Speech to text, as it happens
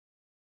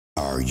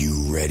Are you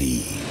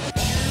ready?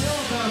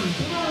 Welcome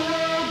to the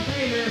world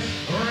famous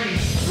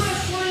Race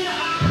Wrestling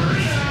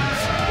Arena.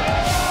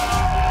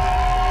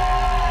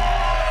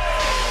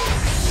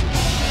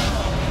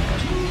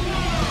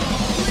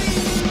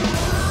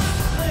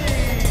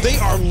 They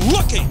are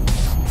looking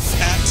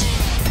at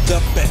the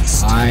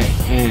best. I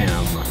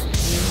am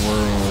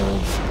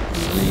World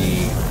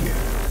League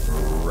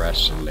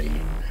Wrestling.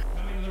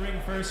 Coming to the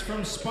ring first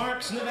from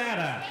Sparks,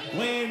 Nevada,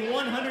 weighing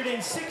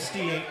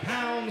 168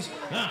 pounds,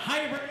 the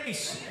hybrid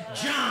ace,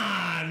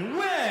 John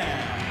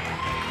Webb.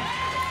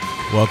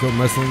 Welcome,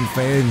 wrestling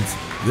fans.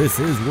 This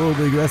is World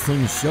League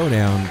Wrestling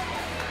SHOWDOwn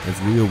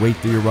as we await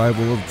the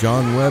arrival of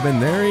John Webb,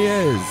 and there he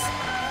is.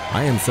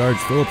 I am Sarge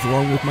Phillips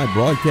along with my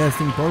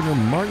broadcasting partner,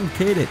 Martin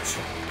Kadich.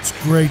 It's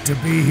great to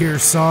be here,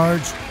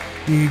 Sarge.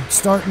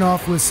 Starting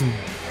off with some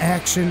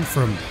action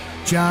from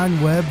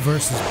John Webb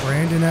versus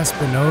Brandon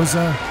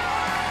Espinosa.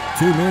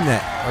 Two men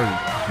that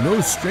are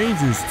no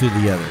strangers to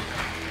the other.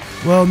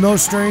 Well, no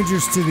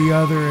strangers to the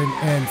other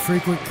and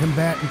frequent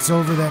combatants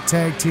over that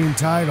tag team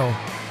title.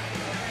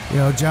 You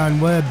know, John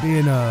Webb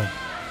being a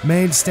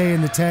mainstay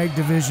in the tag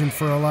division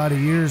for a lot of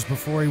years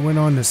before he went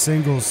on to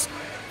singles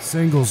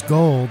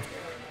gold.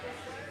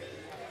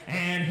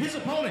 And his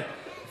opponent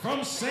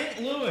from St.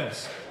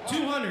 Louis,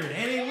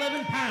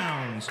 211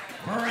 pounds,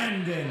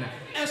 Brandon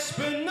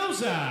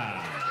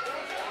Espinosa.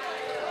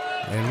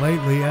 And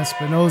lately,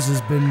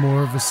 Espinosa's been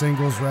more of a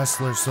singles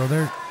wrestler, so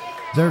they're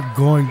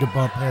going to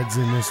bump heads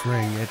in this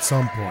ring at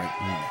some point,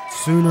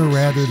 sooner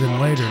rather than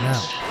later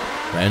now.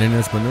 Brandon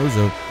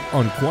Espinosa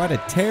on quite a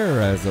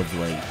tear as of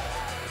late.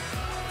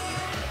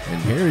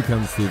 And here he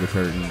comes through the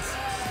curtains.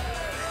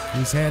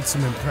 He's had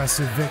some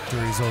impressive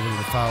victories over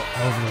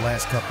the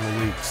last couple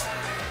of weeks.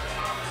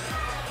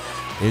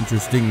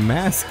 Interesting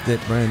mask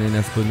that Brandon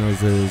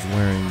Espinosa is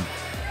wearing.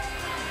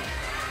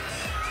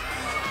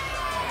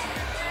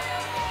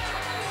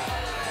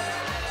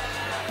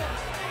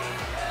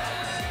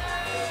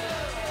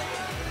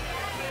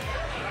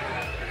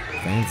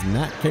 Fans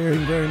not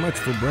caring very much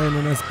for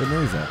Brandon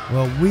Espinosa.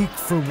 Well, week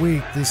for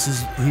week,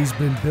 he's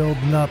been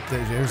building up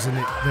that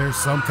there's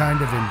some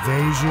kind of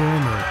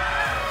invasion or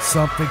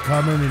something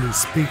coming, and he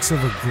speaks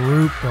of a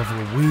group, of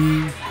a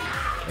we,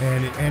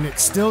 and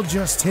it's still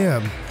just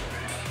him.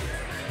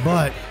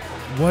 But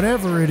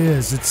whatever it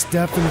is, it's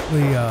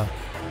definitely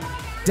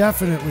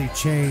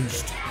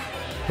changed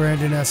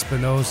Brandon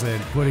Espinosa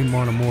and put him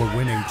on a more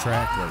winning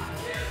track lately.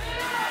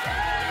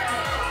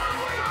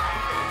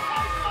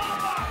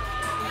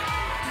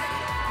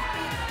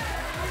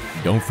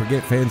 Don't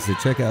forget, fans, to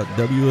check out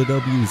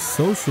WLW's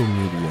social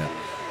media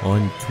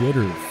on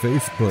Twitter,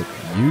 Facebook,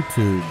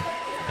 YouTube,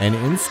 and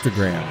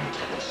Instagram.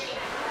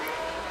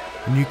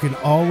 And you can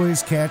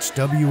always catch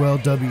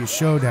WLW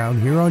SHOWDOwn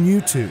here on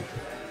YouTube.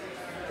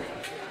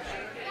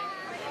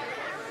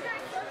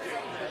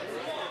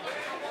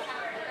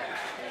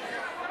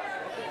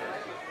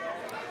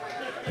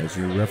 As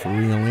your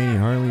referee, Elaine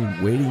Harley,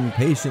 waiting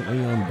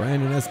patiently on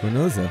Brandon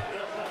Espinosa.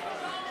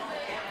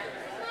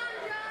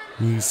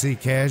 You see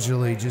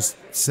casually just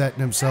setting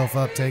himself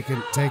up,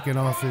 taking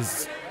off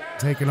his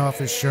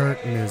shirt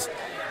and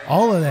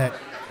all of that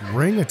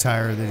ring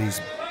attire that he's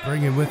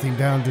bringing with him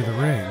down to the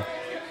ring.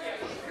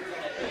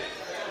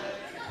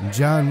 And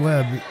John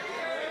Webb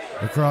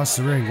across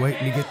the ring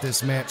waiting to get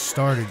this match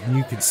started, and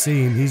you can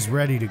see him, he's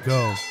ready to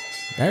go.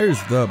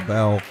 There's the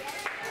bell.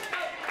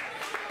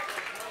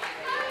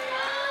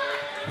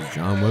 As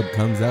John Webb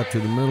comes out to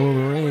the middle of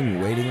the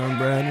ring, waiting on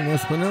Brandon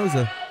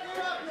Espinosa.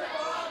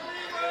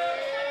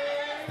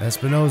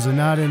 Espinosa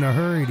not in a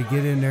hurry to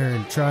get in there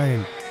and try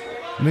and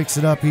mix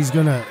it up. He's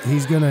gonna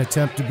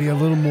attempt to be a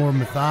little more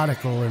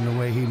methodical in the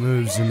way he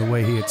moves and the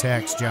way he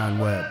attacks John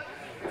Webb.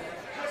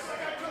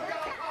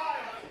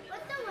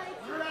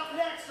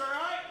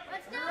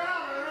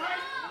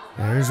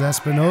 There's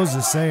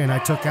Espinosa saying, "I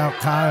took out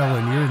Kyle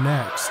and you're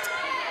next."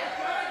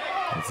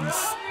 As he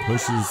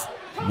pushes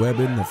Webb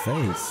in the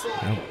face.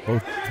 Now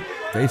both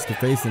face to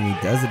face, and he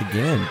does it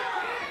again.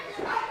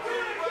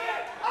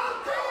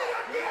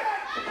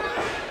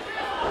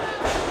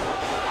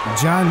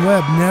 John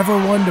Webb never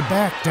one to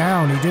back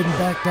down. He didn't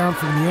back down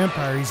from the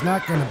Empire. He's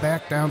not going to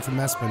back down from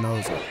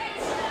Espinosa.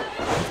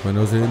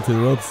 Espinosa into the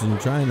ropes and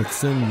trying to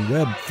send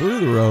Webb through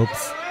the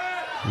ropes.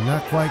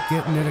 Not quite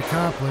getting it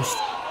accomplished.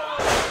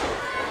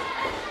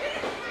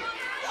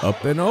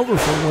 Up and over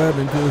from Webb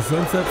into a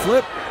sunset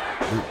flip.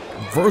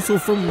 Reversal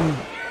from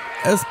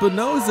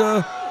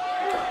Espinosa.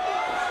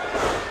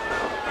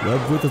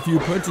 Webb with a few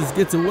punches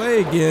gets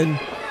away again.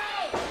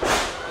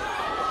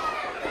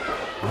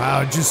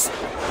 Wow, just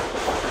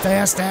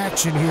fast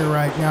action here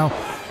right now.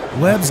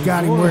 Webb's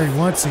got him where he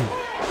wants him.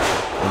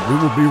 And we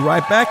will be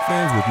right back,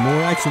 fans, with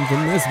more action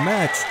from this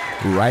match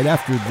right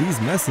after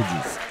these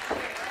messages.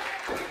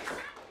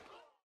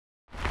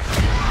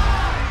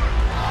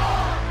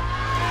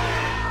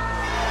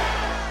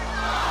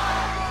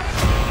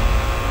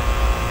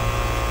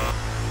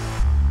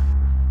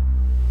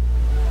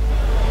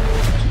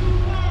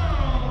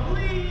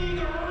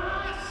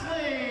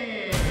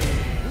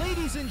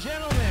 Ladies and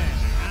gentlemen,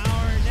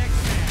 our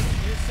next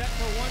match is set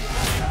for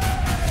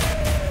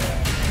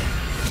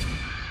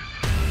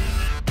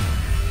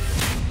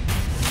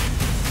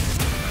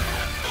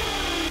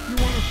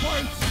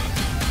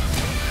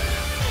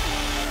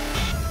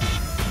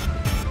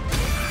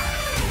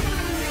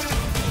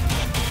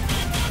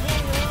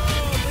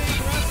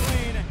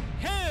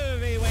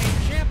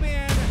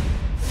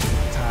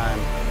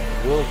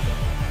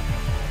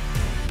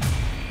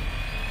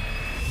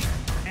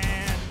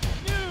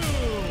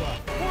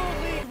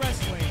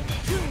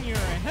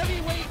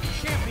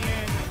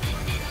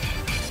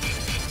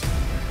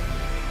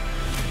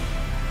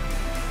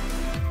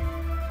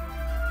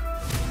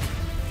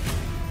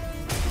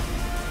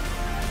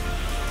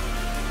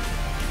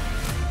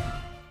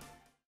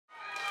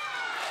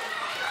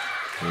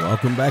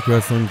Welcome back,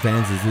 wrestling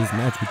fans, as this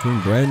match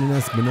between Brandon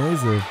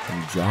Espinosa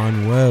and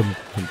John Webb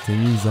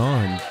continues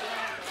on.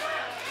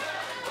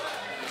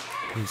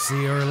 You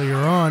see earlier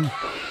on,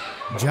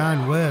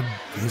 John Webb,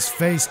 his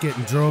face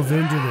getting drove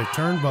into the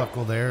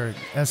turnbuckle there.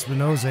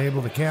 Espinosa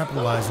able to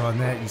capitalize on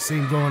that. You see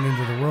him going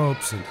into the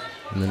ropes. And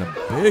then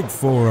a big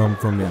forearm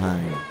from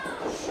behind.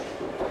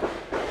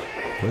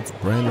 Puts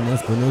Brandon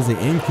Espinosa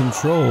in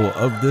control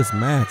of this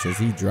match as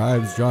he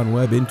drives John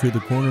Webb into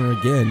the corner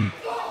again.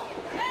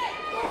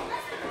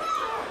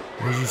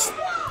 He's just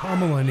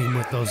pummeling him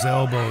with those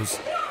elbows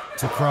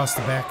to cross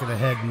the back of the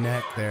head and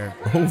neck there.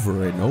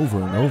 Over and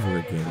over and over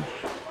again.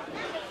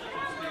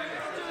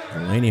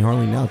 Laney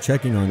Harley now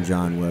checking on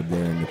John Webb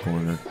there in the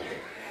corner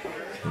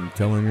and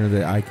telling her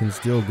that I can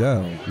still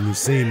go. You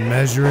see him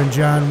measuring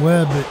John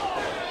Webb, but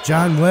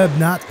John Webb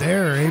not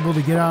there, able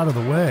to get out of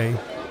the way.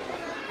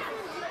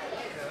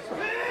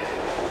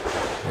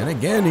 And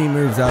again he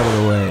moves out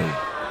of the way.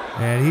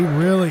 And he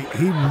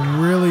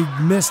really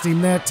missed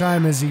him that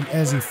time as he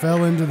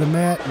fell into the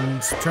mat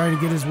and trying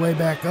to get his way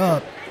back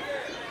up.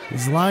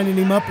 He's lining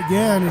him up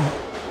again.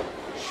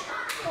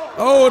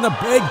 And a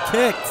big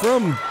kick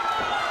from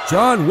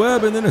John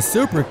Webb, and then a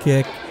super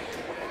kick.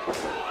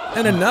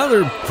 And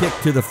another kick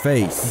to the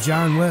face.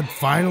 John Webb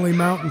finally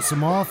mounting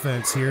some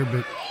offense here,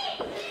 but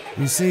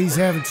you see he's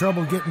having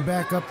trouble getting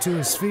back up to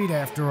his feet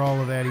after all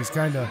of that. He's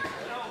kind of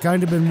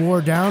been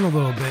wore down a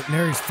little bit. And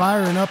there he's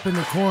firing up in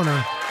the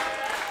corner.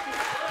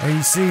 And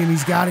you see him,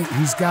 he's got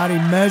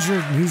him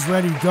measured, and he's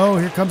ready to go.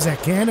 Here comes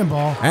that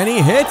cannonball. And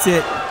he hits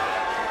it.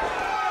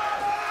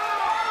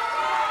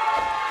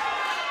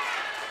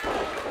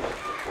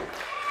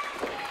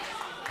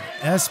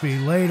 Espy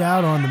laid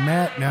out on the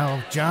mat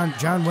now.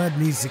 John Webb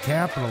needs to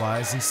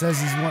capitalize. He says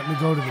he's wanting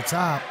to go to the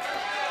top.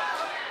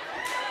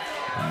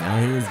 And now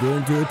he is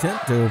going to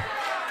attempt to.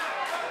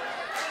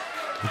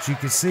 But you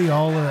can see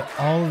all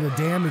of the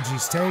damage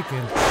he's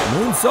taken.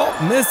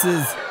 Moonsault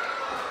misses.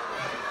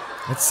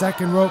 That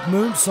second rope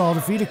moonsault,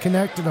 if he'd have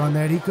connected on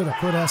that, he could have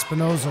put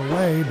Espinosa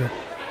away. But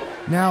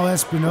now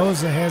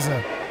Espinosa has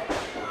a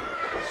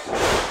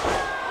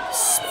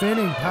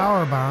spinning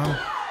powerbomb.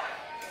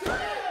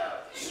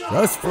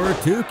 Just for a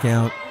 2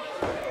 count.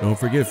 Don't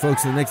forget,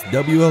 folks, the next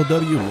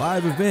WLW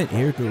live event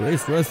here at the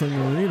Race Wrestling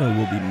Arena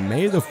will be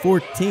May the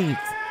 14th.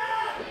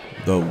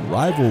 The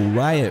Rival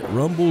Riot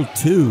Rumble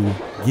 2.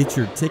 Get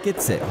your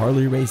tickets at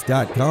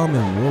HarleyRace.com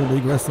and World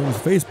League Wrestling's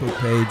Facebook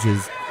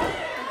pages.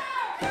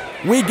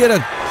 We get a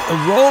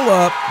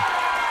roll-up.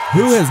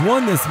 Who has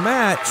won this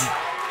match?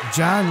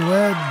 John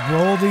Webb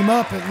rolled him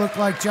up. It looked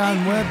like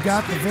John Webb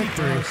got the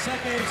victory.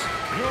 Seconds,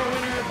 your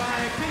winner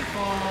by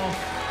pinfall,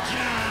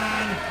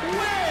 John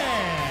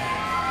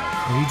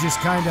Webb. And he just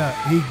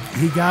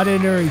he got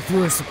in there. He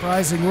threw a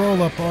surprising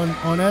roll-up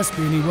on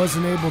Espy, and he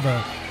wasn't able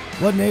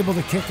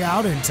to kick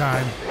out in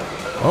time.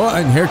 Oh,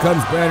 and here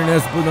comes Brandon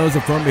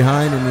Espinosa from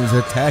behind and is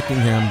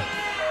attacking him.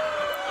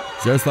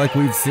 Just like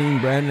we've seen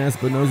Brandon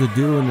Espinosa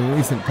do in the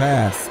recent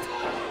past.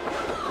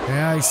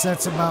 Yeah, he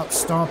sets about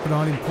stomping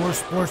on him. Poor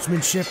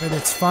sportsmanship at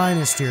its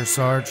finest here,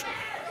 Sarge.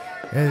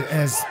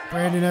 As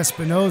Brandon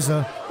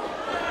Espinosa,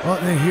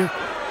 then here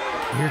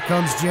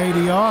comes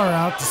JDR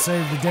out to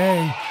save the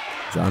day.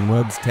 John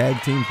Webb's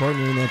tag team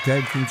partner in that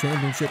tag team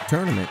championship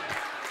tournament.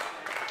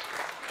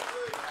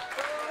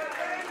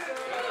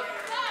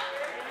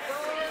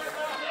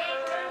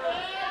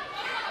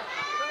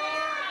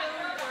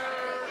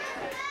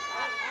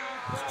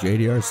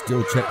 JDR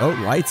still check. Oh,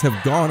 lights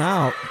have gone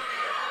out.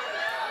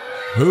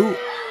 Who?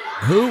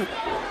 Oh,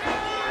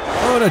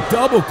 and a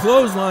double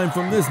clothesline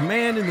from this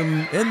man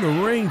in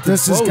the ring.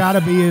 This has got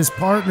to be his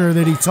partner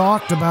that he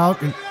talked about.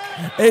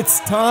 It's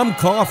Tom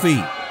Coffey.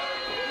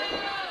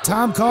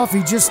 Tom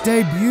Coffey just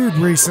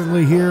debuted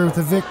recently here with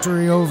a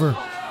victory over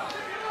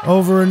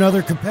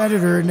another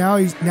competitor. And now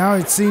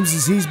it seems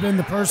as he's been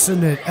the person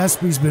that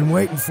Espy's been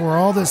waiting for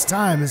all this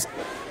time.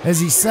 As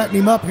he's setting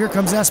him up, here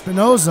comes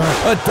Espinosa.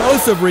 A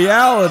dose of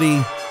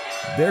reality.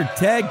 Their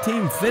tag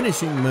team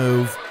finishing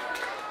move.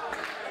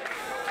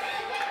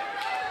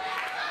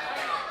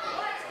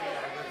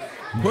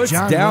 Puts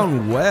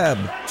down Webb.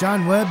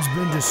 John Webb's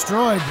been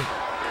destroyed.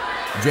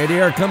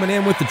 JDR coming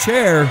in with the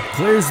chair.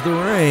 Clears the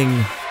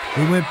ring.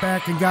 He went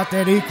back and got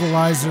that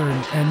equalizer,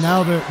 and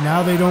now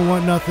they don't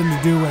want nothing to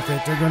do with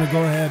it. They're going to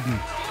go ahead and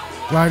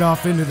ride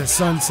off into the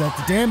sunset.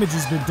 The damage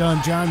has been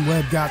done. John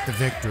Webb got the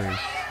victory.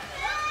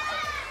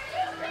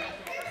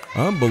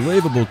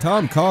 Unbelievable.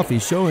 Tom Coffey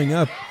showing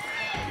up.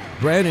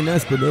 Brandon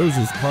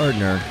Espinosa's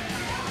partner.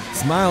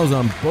 Smiles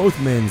on both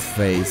men's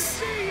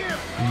face.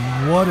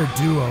 What a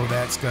duo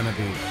that's going to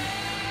be.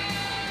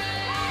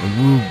 And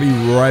we'll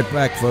be right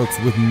back, folks,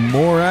 with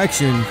more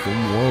action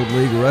from World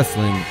League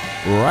Wrestling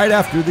right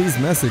after these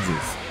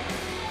messages.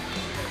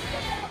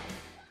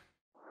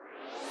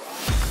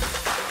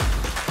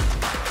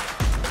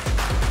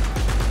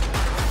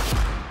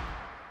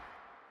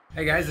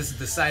 Hey guys, this is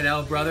the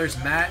Sydal brothers,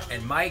 Matt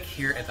and Mike,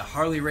 here at the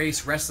Harley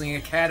Race Wrestling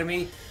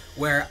Academy.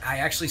 where I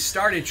actually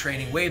started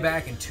training way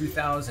back in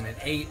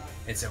 2008.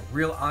 It's a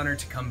real honor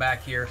to come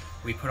back here.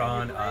 We put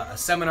on a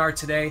seminar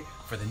today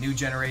for the new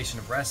generation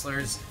of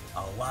wrestlers,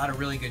 a lot of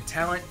really good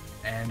talent,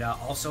 and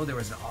also there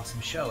was an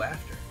awesome show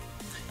after.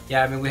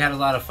 Yeah, I mean, we had a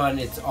lot of fun.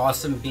 It's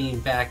awesome being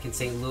back in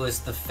St. Louis.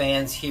 The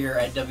fans here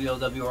at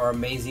WLW are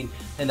amazing,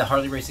 and the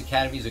Harley Race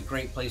Academy is a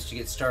great place to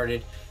get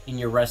started in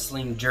your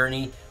wrestling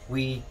journey.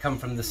 We come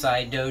from the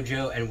Side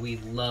Dojo, and we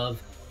love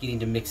getting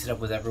to mix it up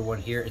with everyone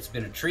here. It's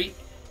been a treat,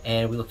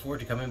 and we look forward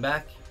to coming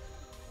back.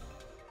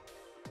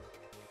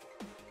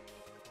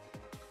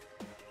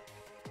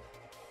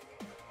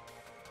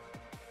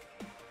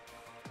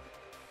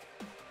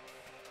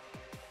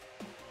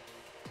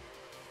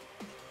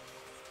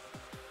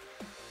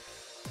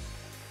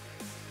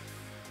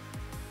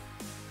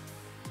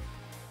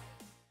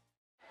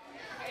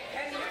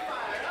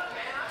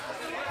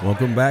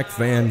 Welcome back,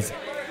 fans,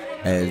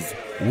 as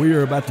we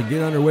are about to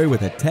get underway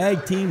with a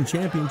Tag Team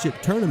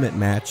Championship Tournament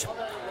match,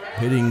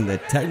 pitting the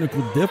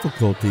technical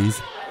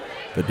difficulties,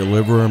 the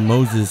Deliverer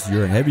Moses,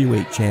 your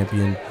heavyweight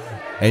champion,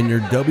 and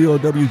your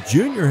WLW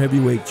Junior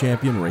Heavyweight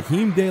Champion,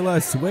 Rahim De La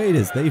Suede,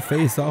 as they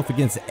face off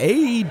against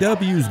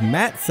AEW's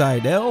Matt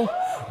Sydal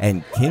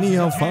and Kenny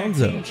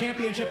Alfonso.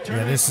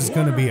 Yeah, this is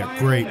going to be a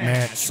great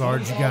match,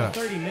 Sarge. You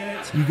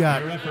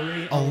got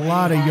a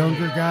lot of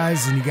younger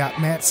guys, and you got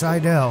Matt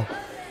Sydal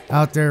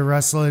out there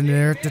wrestling.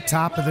 They're at the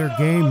top of their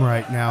game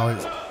right now,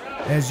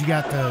 as you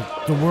got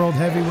the World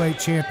Heavyweight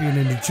Champion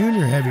and the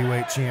Junior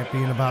Heavyweight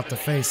Champion about to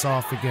face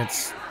off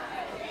against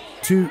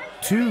two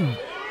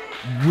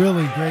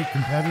really great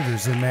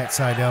competitors in Matt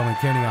Sydal and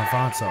Kenny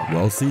Alfonso.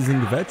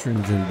 Well-seasoned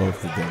veterans in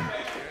both of them.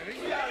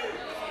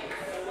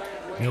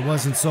 It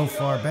wasn't so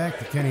far back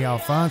that Kenny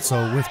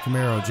Alfonso with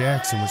Camaro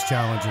Jackson was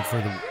challenging for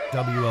the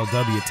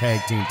WLW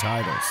Tag Team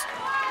titles.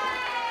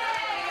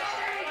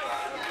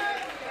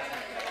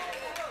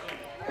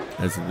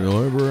 As the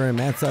Deliverer and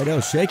Matt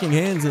Sydal shaking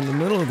hands in the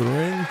middle of the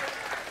ring.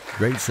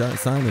 Great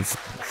sign of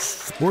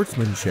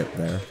sportsmanship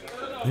there.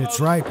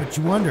 That's right, but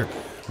you wonder,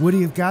 would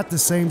he have got the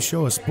same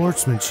show of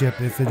sportsmanship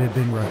if it had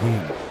been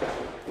Rahim?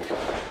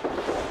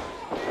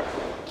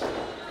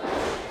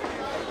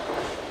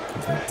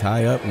 As they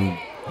tie up and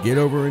get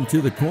over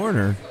into the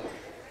corner.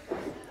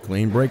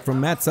 Clean break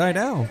from Matt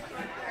Sydal.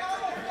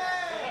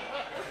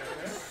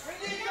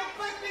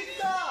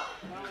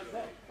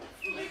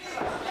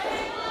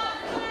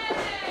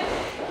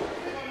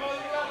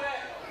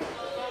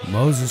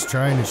 Moses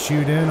trying to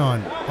shoot in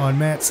on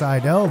Matt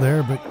Sydal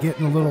there, but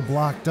getting a little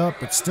blocked up,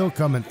 but still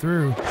coming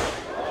through.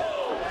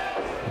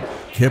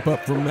 Kip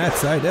up from Matt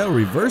Sydal,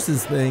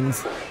 reverses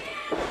things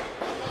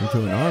into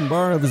an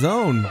armbar of his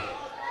own.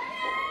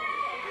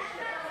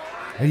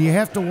 And you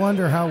have to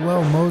wonder how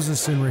well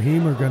Moses and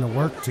Rahim are going to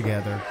work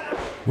together,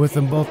 with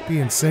them both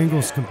being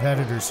singles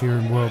competitors here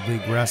in World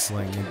League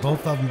Wrestling, and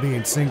both of them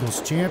being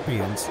singles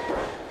champions.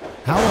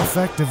 How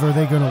effective are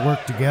they going to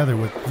work together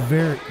with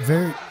very,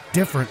 very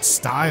different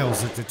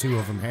styles that the two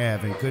of them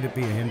have, and could it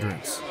be a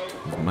hindrance?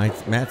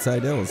 Matt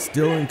Sydal is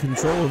still in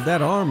control of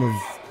that arm of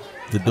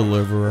the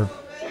Deliverer.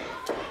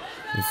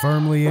 They're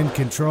firmly in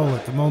control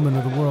at the moment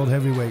of the World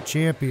Heavyweight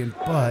Champion,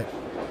 but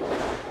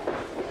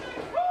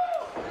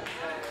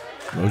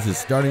Moses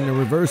starting to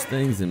reverse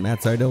things, and Matt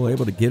Sydal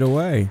able to get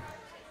away.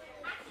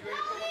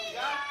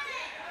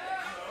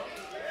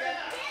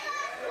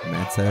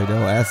 Matt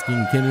Sydal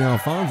asking Kenny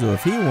Alfonso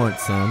if he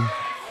wants some.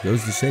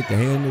 Goes to shake the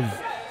hand of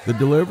the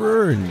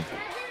Deliverer and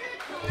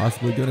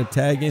possibly going to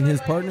tag in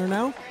his partner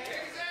now.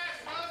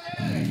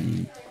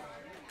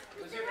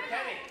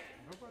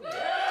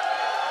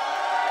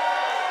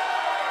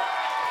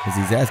 As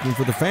he's asking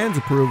for the fans'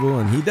 approval,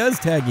 and he does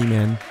tag him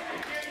in.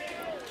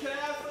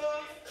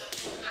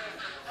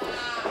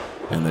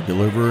 And the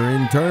Deliverer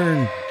in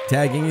turn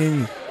tagging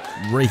in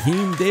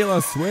Rahim De La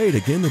Suede,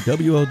 again the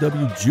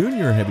WLW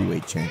Junior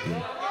Heavyweight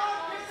Champion.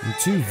 The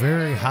two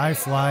very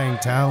high-flying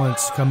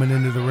talents coming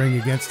into the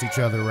ring against each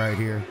other right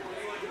here.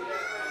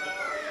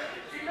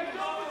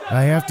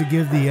 I have to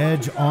give the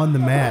edge on the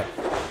mat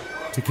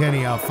to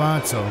Kenny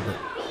Alfonso,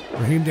 but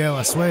Rahim De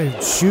La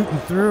Suede shooting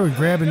through and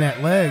grabbing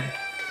that leg.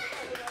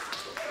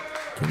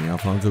 Kenny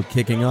Alfonso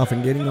kicking off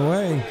and getting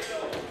away.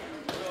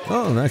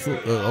 Oh, nice a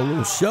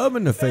little shove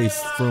in the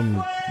face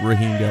from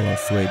Rahim De La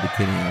Suede to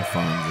Kenny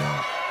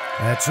Alfonso.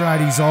 That's right,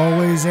 he's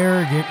always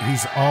arrogant,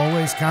 he's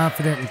always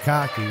confident and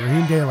cocky.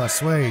 Rahim De La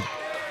Suede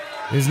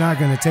is not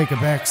going to take a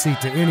back seat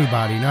to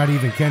anybody, not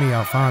even Kenny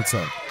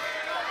Alfonso.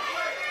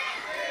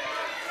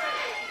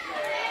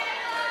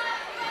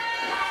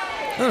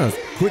 Oh,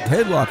 quick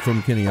headlock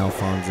from Kenny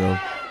Alfonso.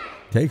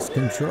 Takes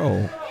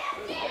control.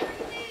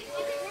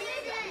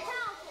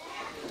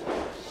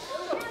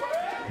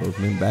 Both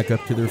men back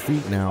up to their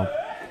feet now.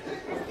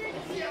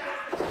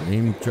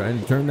 Rahim trying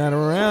to turn that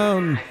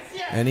around.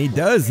 And he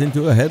does,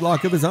 into a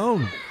headlock of his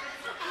own.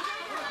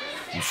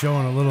 He's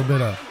showing a little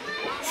bit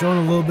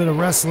of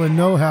wrestling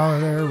know-how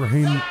there.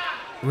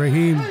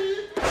 Rahim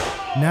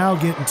now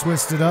getting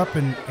twisted up,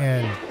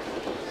 and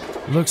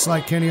looks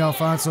like Kenny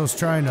Alfonso's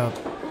trying to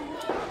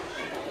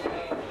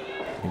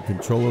in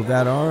control of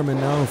that arm, and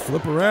now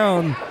flip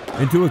around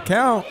into a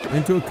count,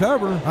 into a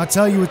cover. I'll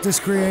tell you, with this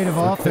creative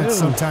offense, two.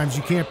 sometimes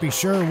you can't be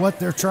sure what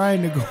they're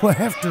trying to go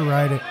after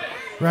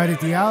right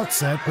at the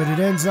outset, but it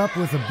ends up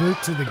with a boot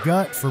to the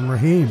gut from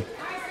Rahim.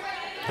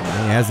 And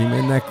he has him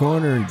in that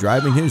corner and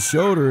driving his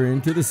shoulder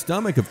into the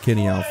stomach of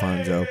Kenny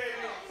Alfonso.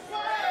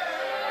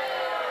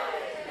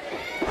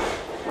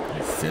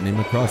 Send him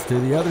across to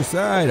the other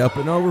side, up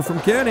and over from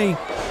Kenny.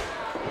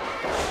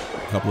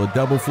 A couple of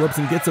double flips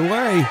and gets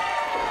away.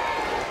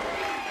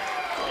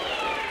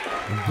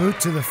 A boot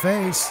to the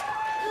face.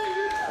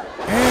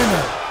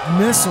 And a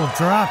missile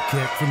drop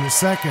kick from the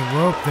second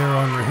rope there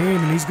on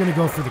Rahim, and he's going to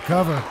go for the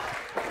cover.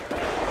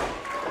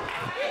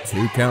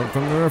 2 count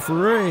from the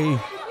referee.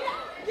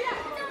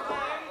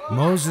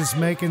 Moses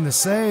making the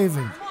save,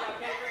 and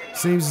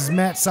seems as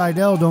Matt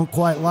Sydal don't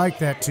quite like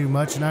that too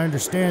much, and I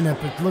understand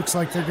that, but it looks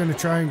like they're going to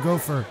try and go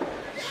for...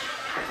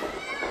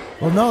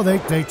 Well, no,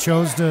 they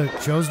chose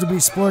to be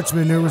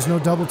sportsmen. There was no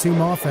double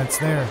team offense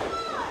there.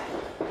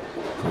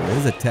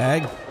 There's a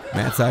tag.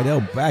 Matt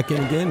Sydal back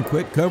in again.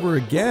 Quick cover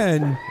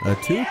again. A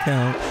 2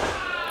 count.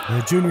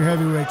 The junior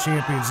heavyweight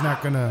champion's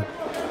not gonna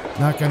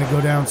go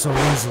down so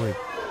easily.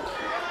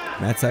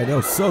 Matt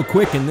Sydal so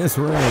quick in this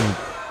ring.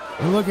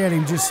 And look at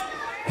him, just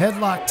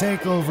headlock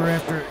takeover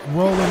after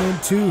rolling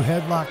into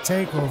headlock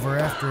takeover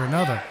after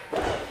another.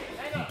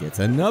 He gets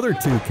another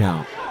 2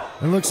 count.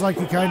 It looks like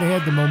he kind of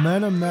had the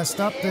momentum messed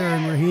up there,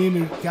 and Rahim,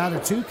 he got a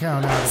 2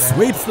 count out of that.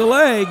 Sweeps the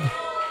leg.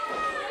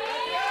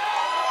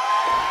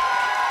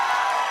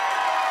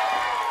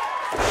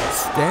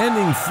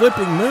 Standing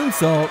flipping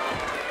moonsault,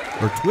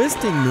 or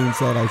twisting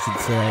moonsault, I should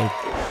say.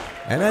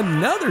 And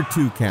another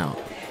 2 count.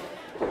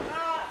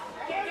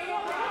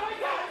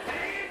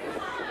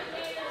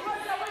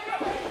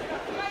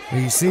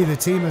 You see the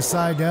team of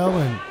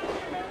Sydal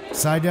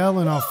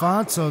and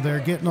Alfonso, they're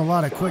getting a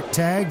lot of quick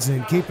tags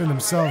and keeping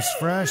themselves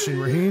fresh,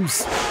 and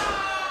Rahim's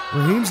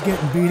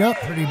getting beat up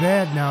pretty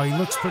bad now. He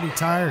looks pretty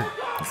tired.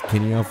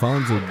 Kenny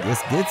Alfonso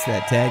just gets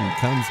that tag and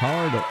comes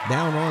hard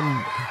down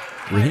on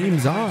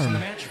Rahim's arm.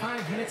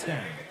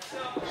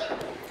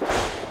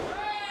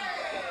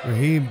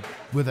 Rahim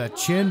with a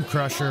chin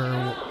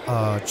crusher,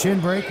 chin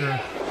breaker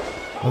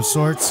of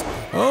sorts.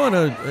 Oh, and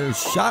a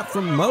shot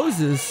from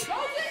Moses.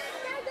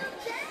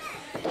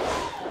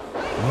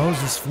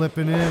 Moses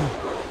flipping in.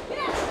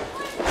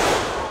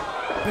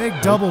 Big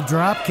double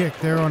drop kick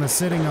there on a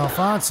sitting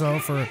Alfonso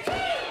for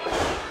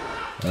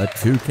a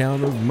 2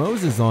 count of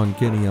Moses on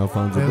Kenny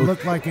Alfonso. It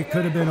looked like it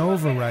could have been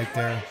over right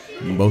there.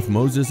 Both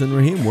Moses and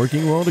Rahim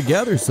working well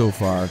together so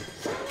far.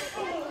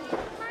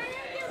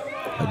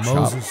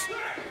 Moses.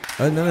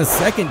 And then a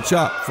second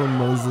chop from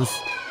Moses.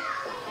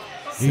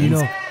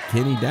 Sends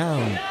Kenny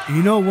down.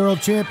 You know,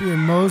 world champion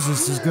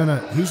Moses he's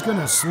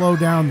gonna slow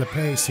down the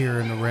pace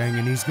here in the ring,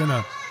 and he's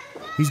gonna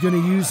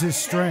use his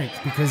strength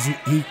because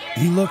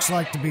he looks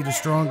like to be the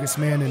strongest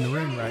man in the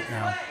ring right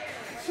now.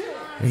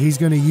 And he's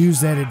gonna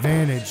use that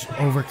advantage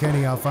over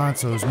Kenny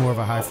Alfonso, who's more of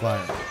a high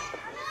flyer.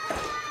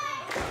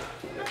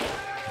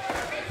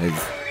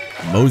 As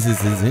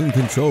Moses is in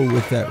control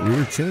with that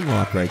rear chin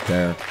lock right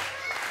there.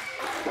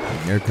 And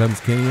here comes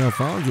Kenny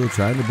Alfonso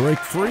trying to break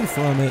free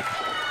from it.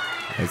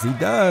 As he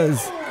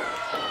does,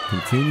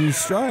 continues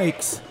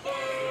strikes.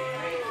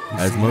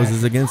 As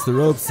Moses against the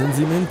rope sends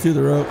him into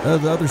the rope,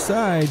 the other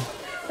side.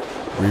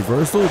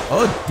 Reversal,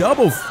 a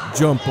double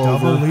jump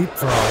over. Double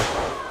leapfrog.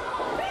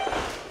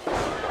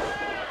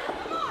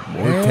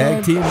 More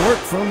tag team work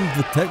from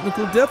the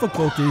technical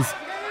difficulties.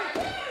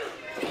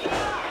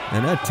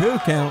 And a 2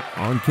 count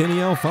on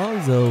Kenny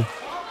Alfonso.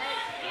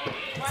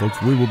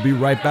 Folks, we will be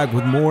right back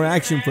with more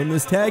action from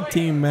this tag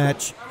team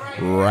match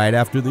right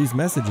after these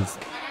messages.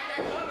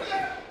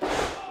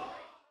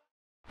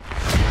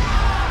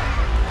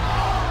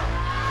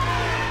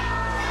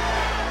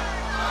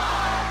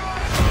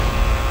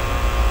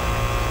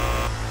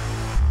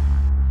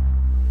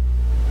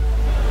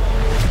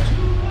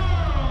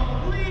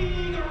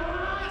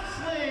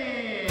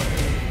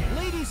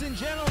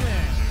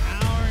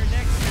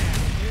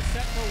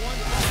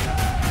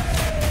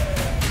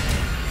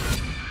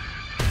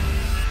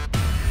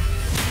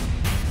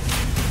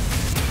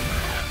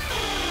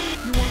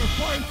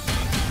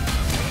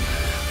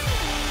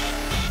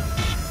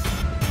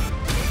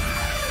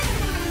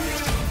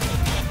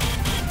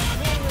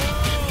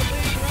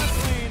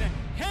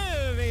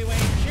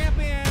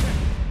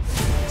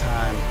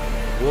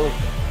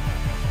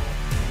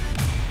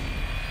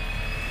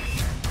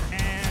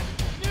 And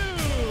new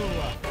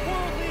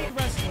World League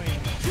Wrestling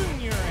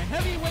Junior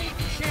Heavyweight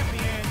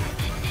Champion,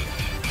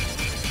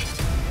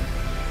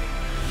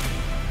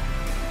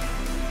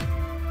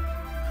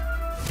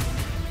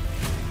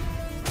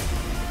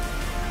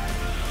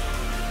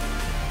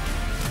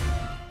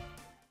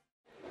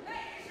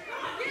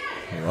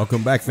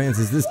 Welcome back, fans,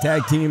 as this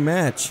tag team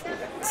match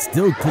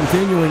still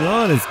continuing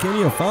on as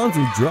Kenny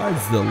Alfonso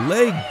drives the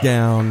leg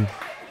down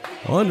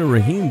onto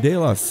Rahim de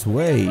la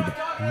Suede.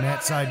 Matt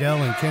Sydal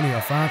and Kenny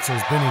Alfonso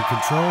has been in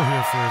control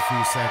here for a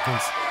few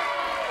seconds.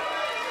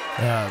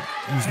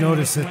 You've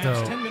noticed that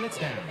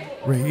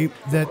Rahim,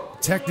 that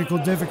technical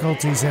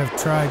difficulties have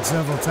tried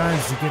several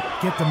times to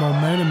get the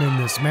momentum in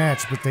this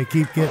match, but they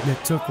keep getting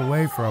it took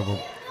away from them.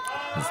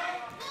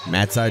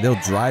 Matt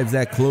Sydal drives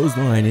that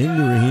clothesline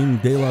into Rahim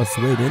De La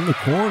Suede in the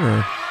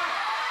corner.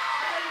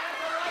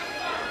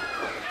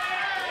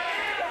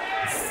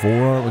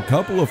 Forearm, a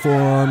couple of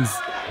forearms,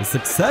 a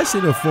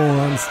succession of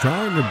forearms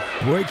trying to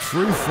break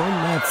free from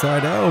Matt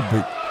Sydal,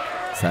 but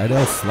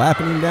Sydal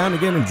slapping him down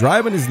again and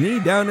driving his knee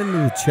down into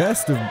the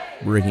chest of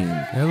Rahim.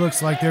 It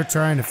looks like they're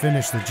trying to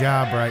finish the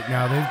job right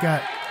now.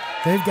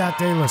 They've got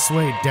De La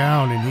Suede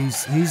down, and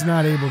he's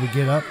not able to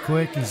get up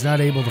quick. He's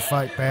not able to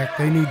fight back.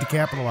 They need to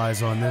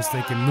capitalize on this.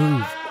 They can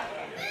move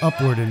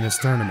upward in this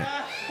tournament.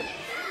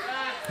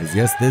 Because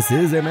yes, this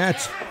is a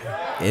match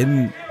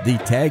in the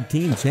Tag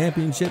Team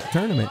Championship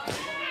tournament.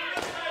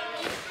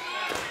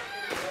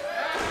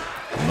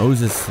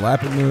 Moses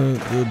slapping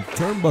the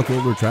turnbuckle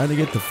over, trying to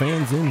get the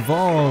fans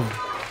involved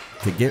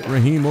to get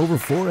Rahim over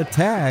for a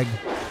tag.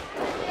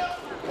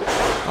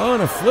 Oh,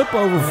 and a flip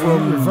over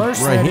from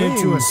reverse Rahim. That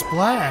into a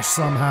splash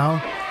somehow.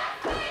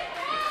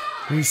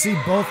 You see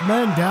both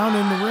men down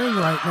in the ring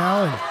right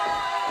now,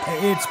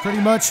 and it's pretty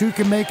much who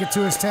can make it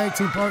to his tag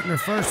team partner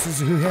first is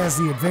who has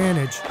the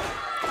advantage.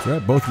 That's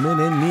right, both men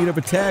in need of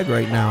a tag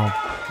right now.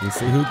 We'll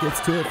see who gets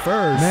to it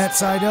first. Matt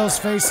Sydal's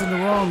facing the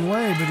wrong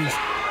way, but he's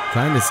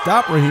trying to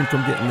stop Rahim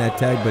from getting that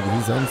tag, but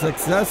he's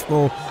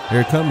unsuccessful.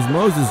 Here comes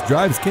Moses,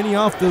 drives Kenny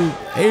off the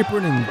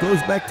apron and goes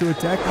back to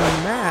attacking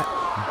Matt.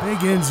 Big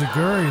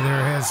enziguri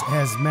there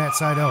has Matt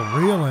Sydal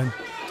reeling.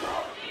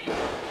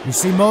 You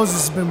see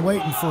Moses has been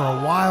waiting for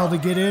a while to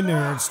get in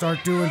there and start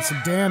doing some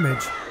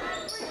damage.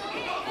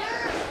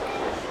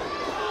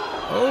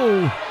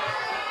 Oh,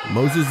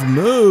 Moses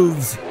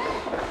moves.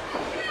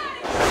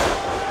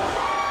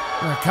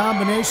 A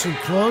combination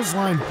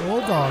clothesline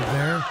bulldog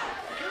there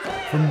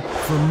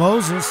from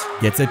Moses.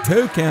 Gets a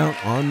 2 count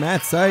on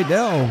Matt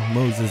Sydal,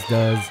 Moses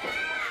does.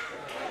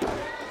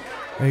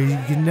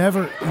 You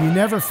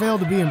never fail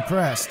to be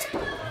impressed.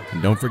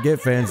 And don't forget,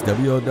 fans,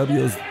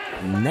 WLW's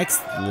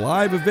next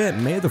live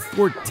event, May the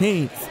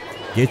 14th.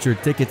 Get your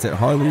tickets at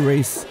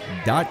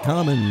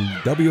HarleyRace.com and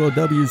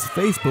WLW's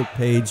Facebook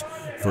page,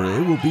 for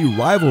it will be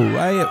Rival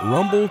Riot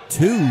Rumble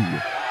 2.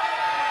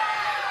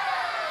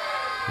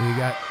 You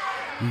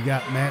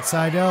got Matt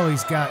Sydal.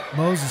 He's got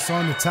Moses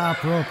on the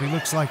top rope. He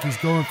looks like he's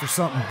going for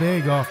something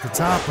big off the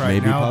top right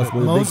Maybe now.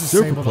 Possibly but Moses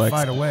is able superplex. to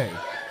fight away.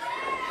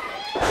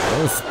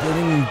 Oh,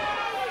 spinning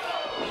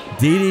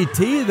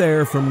DDT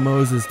there from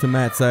Moses to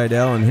Matt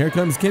Sydal, and here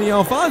comes Kenny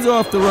Alfonso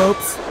off the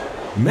ropes.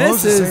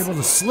 Misses. Moses able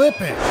to slip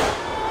it.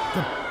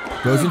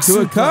 Goes into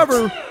a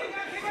cover.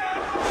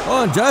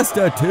 Oh, and just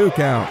a 2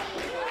 count.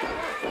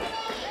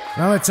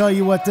 I'm going to tell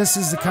you what, this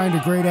is the kind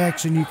of great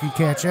action you can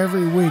catch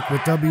every week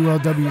with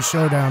WLW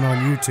Showdown on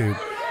YouTube.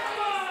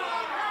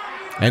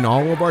 And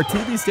all of our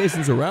TV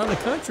stations around the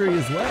country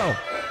as well.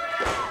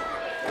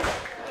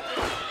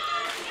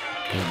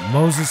 And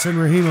Moses and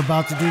Rahim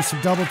about to do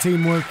some double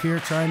team work here,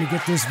 trying to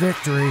get this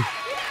victory.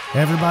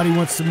 Everybody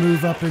wants to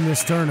move up in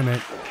this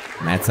tournament.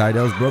 Matt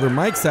Sydal's brother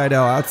Mike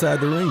Sydal outside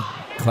the ring,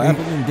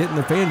 clapping and getting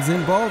the fans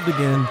involved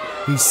again.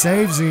 He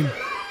saves him.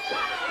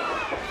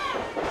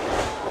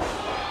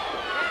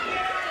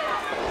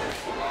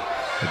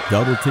 A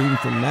double team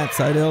from Matt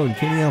Sydal and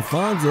Kenny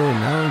Alfonso, and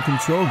now in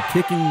control,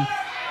 kicking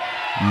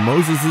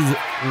Moses'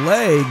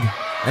 leg,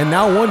 and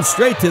now one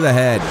straight to the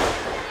head.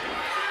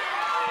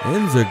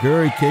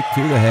 Enziguri kick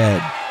to the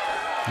head.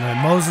 And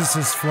Moses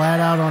is flat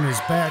out on his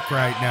back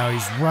right now.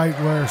 He's right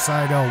where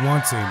Sydal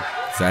wants him.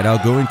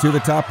 Sydal going to the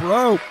top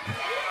rope.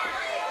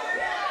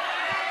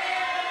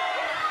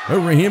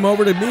 Rahim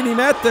over to meet him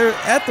at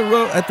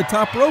the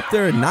top rope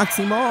there and knocks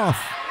him off.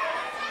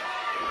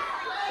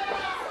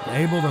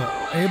 Able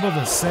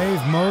to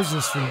save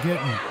Moses from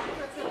getting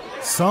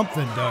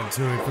something done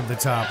to him from the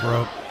top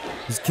rope.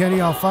 Is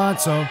Kenny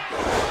Alfonso.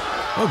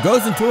 Oh,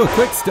 goes into a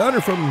quick stunner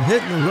from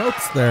hitting the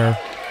ropes there.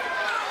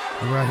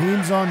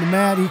 Rahim's on the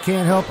mat. He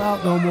can't help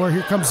out no more.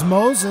 Here comes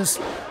Moses.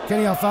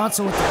 Kenny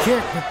Alfonso with the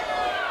kick. But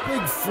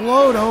big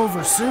float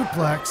over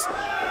suplex.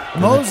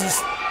 Moses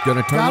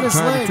gonna got his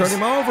legs. To turn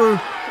him over.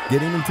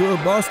 Get him into a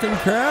Boston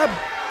Crab.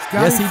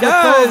 Yes, he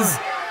does.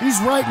 Over. He's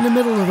right in the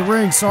middle of the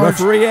ring, Sarge.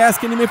 Referee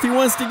asking him if he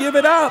wants to give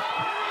it up.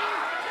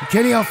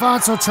 Kenny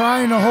Alfonso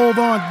trying to hold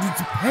on.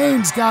 The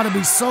pain's got to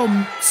be so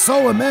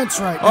immense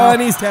right now. Oh,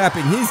 and he's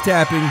tapping. He's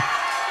tapping.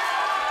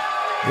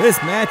 This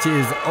match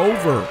is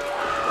over.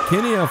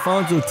 Kenny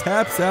Alfonso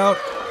taps out.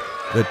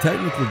 The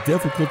technical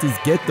difficulties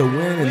get the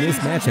win in this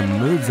match and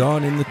moves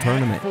on in the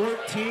tournament.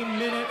 14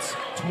 minutes,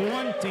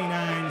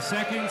 29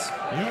 seconds.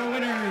 Your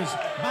winners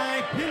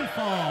by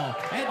pinfall,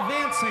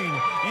 advancing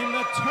in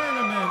the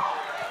tournament,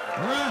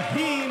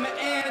 Rahim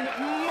and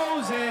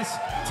Moses.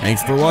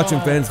 Thanks for watching,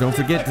 fans. Don't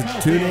forget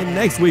to tune in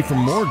next week for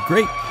more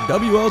great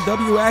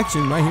WLW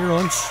action right here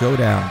on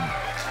Showdown.